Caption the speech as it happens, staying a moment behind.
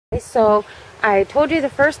So I told you the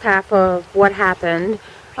first half of what happened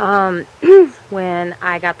when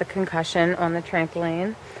I got the concussion on the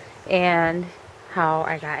trampoline and how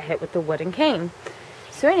I got hit with the wooden cane.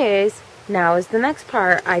 So anyways, now is the next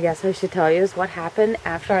part. I guess I should tell you is what happened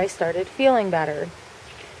after I started feeling better.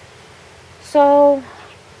 So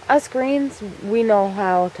us greens, we know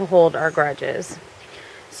how to hold our grudges.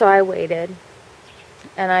 So I waited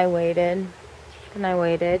and I waited and I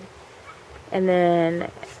waited, and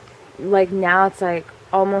then like now it's like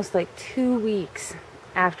almost like 2 weeks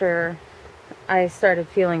after I started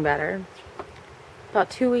feeling better. About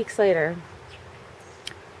 2 weeks later,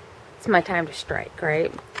 it's my time to strike,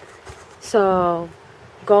 right? So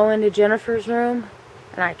go into Jennifer's room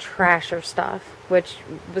and I trash her stuff, which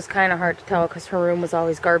was kind of hard to tell because her room was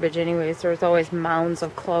always garbage anyways. There was always mounds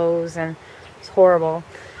of clothes and it was horrible.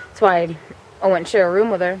 That's why I wouldn't share a room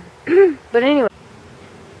with her. But anyway,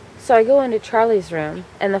 so I go into Charlie's room,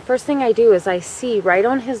 and the first thing I do is I see right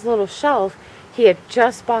on his little shelf, he had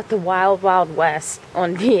just bought the Wild Wild West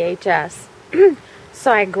on VHS.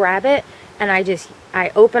 So I grab it, and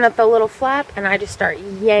I open up the little flap, and I just start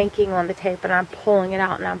yanking on the tape, and I'm pulling it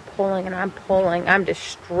out, and I'm pulling, and I'm pulling. I'm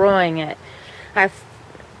destroying it. I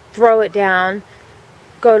throw it down,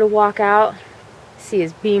 go to walk out, see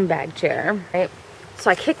his beanbag chair, right? So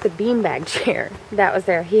I kicked the beanbag chair that was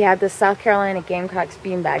there. He had the South Carolina Gamecocks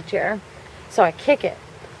beanbag chair. So I kick it.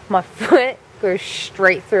 My foot goes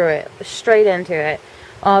straight through it, straight into it.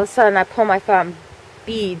 All of a sudden I pull my foot and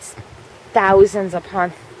beads, thousands upon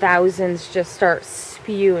thousands, just start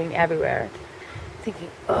spewing everywhere. Thinking,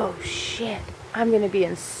 oh shit, I'm going to be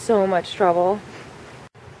in so much trouble.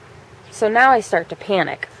 So now I start to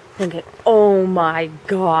panic. Thinking, oh my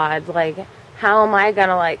God, like, how am I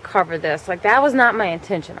gonna like cover this? Like, that was not my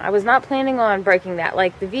intention. I was not planning on breaking that.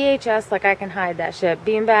 Like the VHS, like I can hide that shit.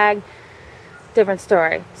 Beanbag, different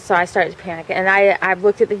story. So I started to panic, and I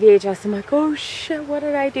looked at the VHS. I'm like, oh shit, what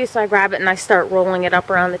did I do? So I grab it and I start rolling it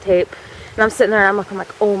up around the tape. And I'm sitting there and I'm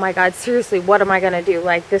like, oh my God, seriously, what am I gonna do?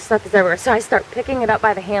 Like, this stuff is everywhere. So I start picking it up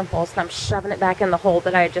by the handfuls and I'm shoving it back in the hole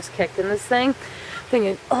that I had just kicked in this thing,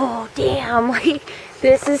 thinking, oh damn, like,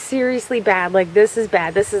 this is seriously bad. Like, this is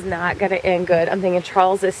bad. This is not going to end good. I'm thinking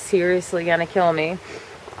Charles is seriously going to kill me.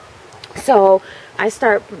 So I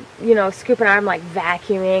start, scooping out. I'm like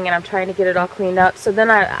vacuuming and I'm trying to get it all cleaned up. So then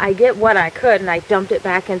I get what I could and I dumped it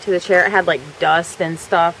back into the chair. It had like dust and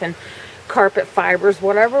stuff and carpet fibers,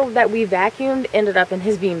 whatever that we vacuumed ended up in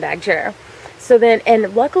his beanbag chair. So then,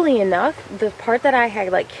 and luckily enough, the part that I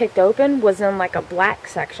had like kicked open was in like a black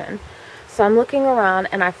section. So I'm looking around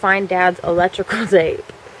and I find Dad's electrical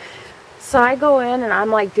tape. So I go in and I'm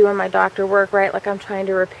like doing my doctor work, right? Like I'm trying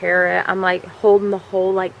to repair it. I'm like holding the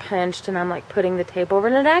hole like pinched and I'm like putting the tape over.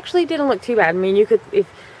 And it actually didn't look too bad. I mean, you could, if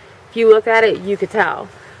you look at it, you could tell.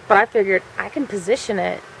 But I figured I can position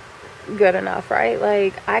it good enough, right?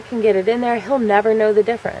 Like I can get it in there. He'll never know the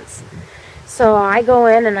difference. So I go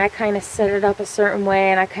in and I kind of set it up a certain way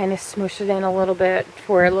and I kind of smush it in a little bit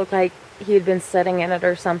where it looked like he had been sitting in it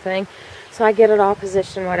or something. So I get it all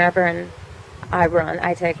positioned, whatever, and I run.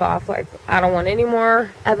 I take off. Like, I don't want any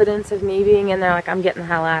more evidence of me being in there. Like, I'm getting the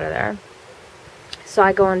hell out of there. So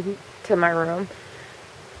I go into my room.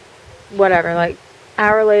 Whatever. Like,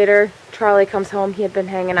 hour later, Charlie comes home. He had been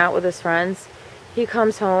hanging out with his friends. He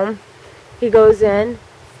comes home. He goes in.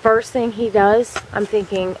 First thing he does, I'm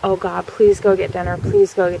thinking, oh God, please go get dinner.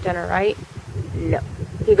 Please go get dinner, right? No.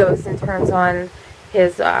 He goes and turns on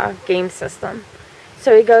his game system.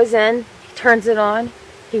 So he goes in. Turns it on,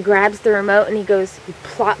 he grabs the remote and he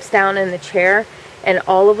plops down in the chair, and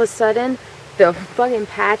all of a sudden the fucking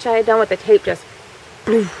patch I had done with the tape just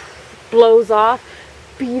blows off.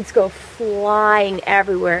 Beads go flying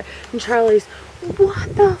everywhere, and Charlie's,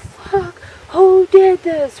 what the fuck? Who did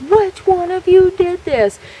this? Which one of you did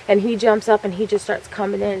this? And he jumps up and he just starts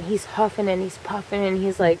coming in and he's huffing and he's puffing and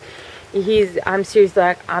he's like, I'm seriously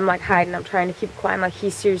like, I'm like hiding, I'm trying to keep quiet. I'm like,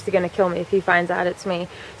 he's seriously gonna kill me if he finds out it's me.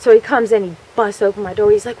 So he comes in, he busts open my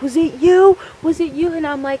door, he's like, was it you? Was it you? And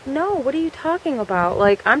I'm like, no, what are you talking about?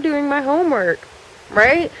 Like, I'm doing my homework,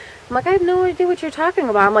 right? I'm like, I have no idea what you're talking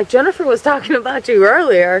about. I'm like, Jennifer was talking about you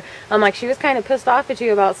earlier. I'm like, she was kind of pissed off at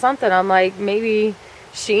you about something. I'm like, maybe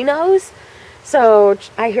she knows? So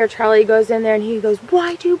I hear Charlie goes in there and he goes,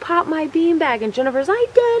 why'd you pop my beanbag? And Jennifer's, I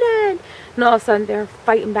didn't. And all of a sudden they're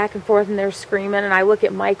fighting back and forth and they're screaming. And I look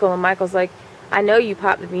at Michael and Michael's like, I know you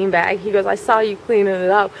popped the beanbag. He goes, I saw you cleaning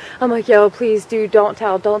it up. I'm like, yo, please, dude, don't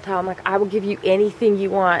tell, don't tell. I'm like, I will give you anything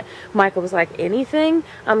you want. Michael was like, anything?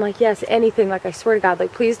 I'm like, yes, anything. Like, I swear to God,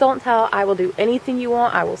 like, please don't tell. I will do anything you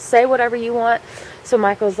want. I will say whatever you want. So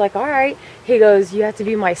Michael's like, all right. He goes, you have to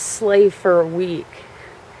be my slave for a week.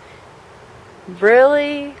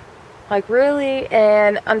 really? Like, really?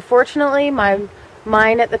 And unfortunately, my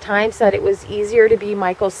mind at the time said it was easier to be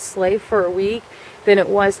Michael's slave for a week than it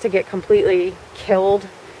was to get completely killed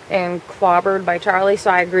and clobbered by Charlie,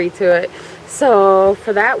 so I agreed to it. So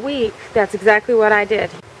for that week, that's exactly what I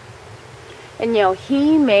did. And you know,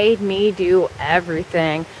 he made me do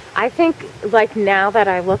everything. I think, like, now that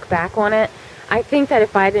I look back on it, I think that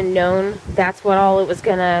if I'd have known that's what all it was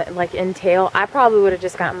gonna, like, entail, I probably would have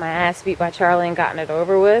just gotten my ass beat by Charlie and gotten it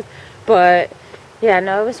over with. But yeah,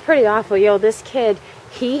 no, it was pretty awful. Yo, this kid,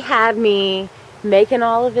 he had me making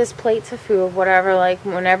all of his plates of food, whatever, like,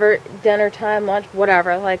 whenever dinner time, lunch,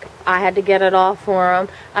 whatever, like, I had to get it all for him.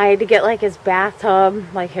 I had to get, like, his bathtub,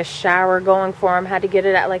 like, his shower going for him, had to get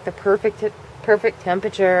it at, like, the perfect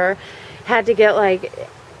temperature, had to get, like,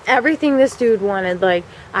 everything this dude wanted. Like,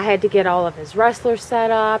 I had to get all of his wrestlers set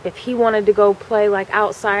up. If he wanted to go play, like,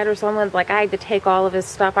 outside or something, like, I had to take all of his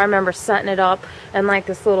stuff. I remember setting it up in, like,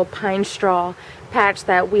 this little pine straw patch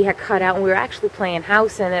that we had cut out, and we were actually playing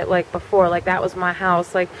house in it, like, before. Like, that was my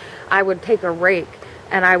house. Like, I would take a rake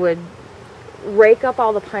and I would rake up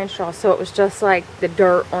all the pine straw so it was just like the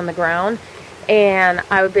dirt on the ground, and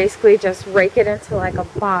I would basically just rake it into like a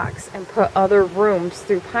box and put other rooms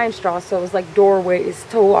through pine straw, so it was like doorways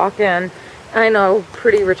to walk in. I know,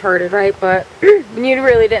 pretty retarded, right? But when you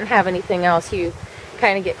really didn't have anything else, you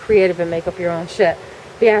kind of get creative and make up your own shit.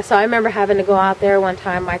 But yeah, so I remember having to go out there one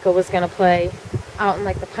time. Michael was going to play out in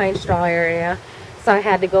like the pine straw area, so I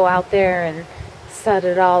had to go out there and set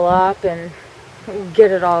it all up and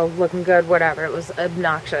get it all looking good, whatever. It was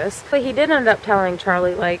obnoxious. But he did end up telling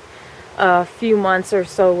Charlie like a few months or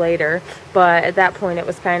so later, but at that point it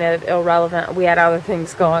was kind of irrelevant. We had other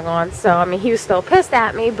things going on, so I mean, he was still pissed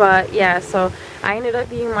at me. But yeah, so I ended up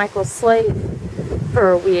being Michael's slave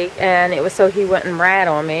for a week, and it was so he wouldn't rat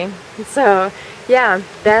on me. So yeah,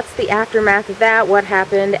 that's the aftermath of that, what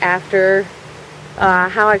happened after,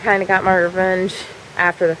 how I kind of got my revenge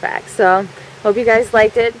after the fact. So hope you guys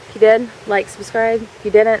liked it. If you did, like, subscribe. If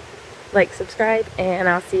you didn't, like, subscribe, and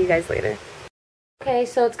I'll see you guys later. Okay,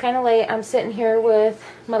 so it's kind of late. I'm sitting here with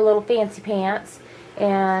my little fancy pants,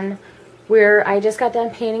 and I just got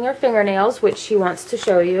done painting her fingernails, which she wants to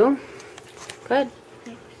show you. Good.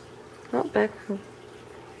 Oh, back.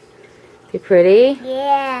 You pretty?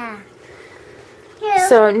 Yeah.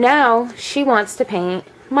 So now she wants to paint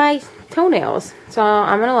my toenails. So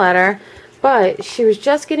I'm going to let her. But she was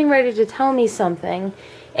just getting ready to tell me something,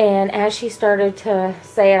 and as she started to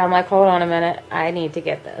say it, I'm like, hold on a minute, I need to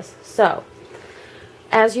get this. So,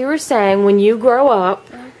 as you were saying, when you grow up,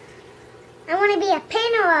 I want to be a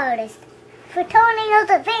painter artist for toenails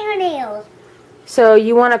and fingernails. So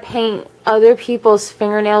you want to paint other people's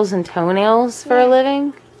fingernails and toenails for a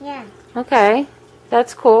living? Yeah. Okay,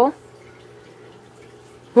 that's cool.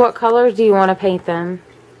 What colors do you want to paint them?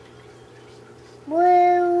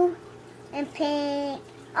 Blue and pink.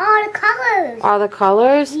 All the colors. All the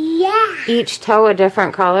colors? Yeah. Each toe a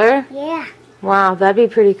different color? Yeah. Wow, that'd be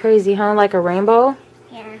pretty crazy, huh? Like a rainbow?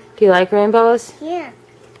 Yeah. Do you like rainbows? Yeah.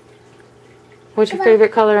 What's your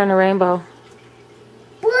favorite color in a rainbow?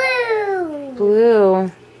 Blue.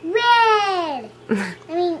 Blue. Red. I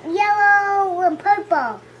mean yellow and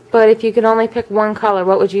purple. But if you could only pick one color,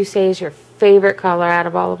 what would you say is your favorite color out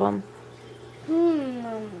of all of them?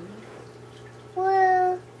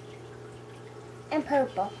 Blue and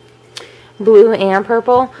purple. Blue and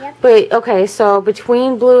purple? Yep. But, okay, so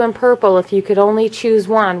between blue and purple, if you could only choose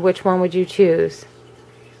one, which one would you choose?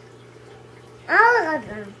 All of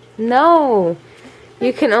them. No.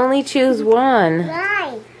 You can only choose one.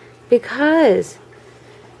 Why? Because,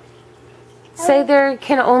 say there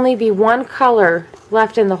can only be one color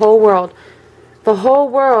left in the whole world. The whole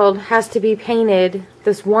world has to be painted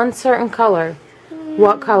this one certain color.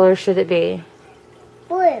 What color should it be?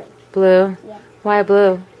 Blue. Blue? Yeah. Why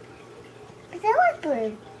blue? Because I like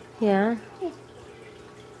blue. Yeah.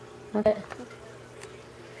 Okay.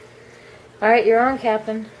 Alright, you're on,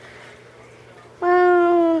 Captain.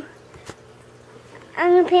 Well, I'm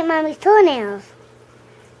going to paint Mommy's toenails.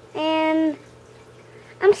 And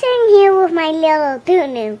I'm sitting here with my little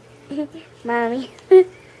toenail. Mommy. I'm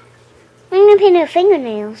going to paint her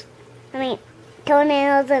fingernails. I mean,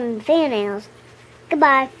 toenails and fingernails.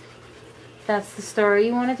 Goodbye. That's the story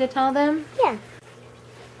you wanted to tell them? Yeah.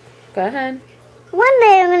 Go ahead. One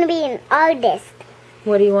day I'm going to be an artist.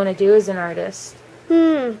 What do you want to do as an artist?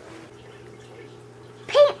 Paint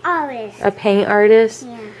artist. A paint artist?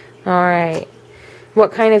 Yeah. Alright.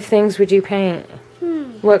 What kind of things would you paint?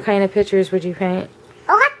 What kind of pictures would you paint?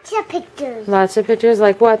 Lots of pictures. Lots of pictures?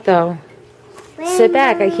 Like what, though? Rainbows, Sit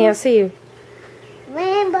back. I can't see you.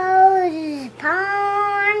 Rainbows,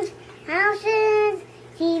 ponds, houses.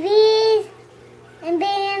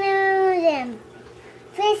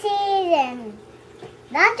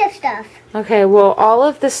 Okay, well, all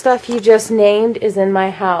of the stuff you just named is in my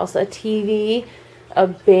house. A TV, a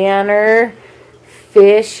banner,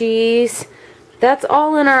 fishies. That's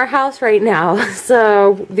all in our house right now.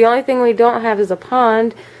 So the only thing we don't have is a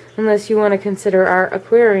pond, unless you want to consider our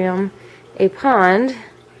aquarium a pond.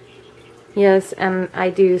 Yes, and I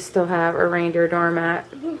do still have a reindeer doormat.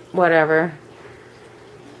 Whatever.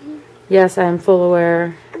 Yes, I'm full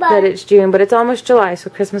aware that it's June, but it's almost July, so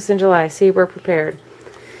Christmas in July. See, we're prepared.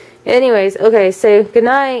 Anyways, okay, say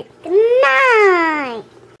goodnight. Good night.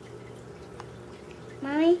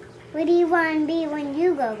 Mommy, what do you want to be when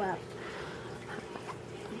you grow up?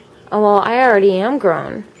 Oh, well, I already am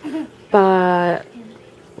grown. But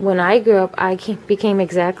when I grew up, I became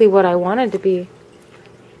exactly what I wanted to be.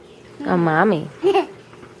 A mommy.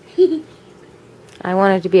 I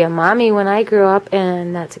wanted to be a mommy when I grew up,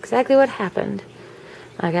 and that's exactly what happened.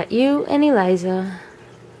 I got you and Eliza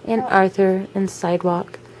and Arthur and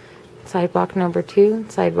Sidewalk. Sidewalk number 2,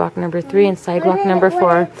 Sidewalk number 3, and Sidewalk number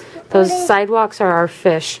 4. Those sidewalks are our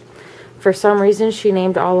fish. For some reason, she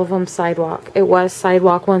named all of them Sidewalk. It was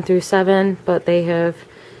Sidewalk 1 through 7, but they have...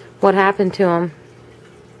 What happened to them?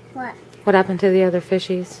 What? What happened to the other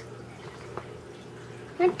fishies?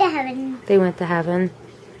 Went to heaven. They went to heaven.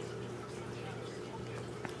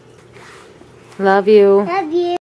 Love you. Love you.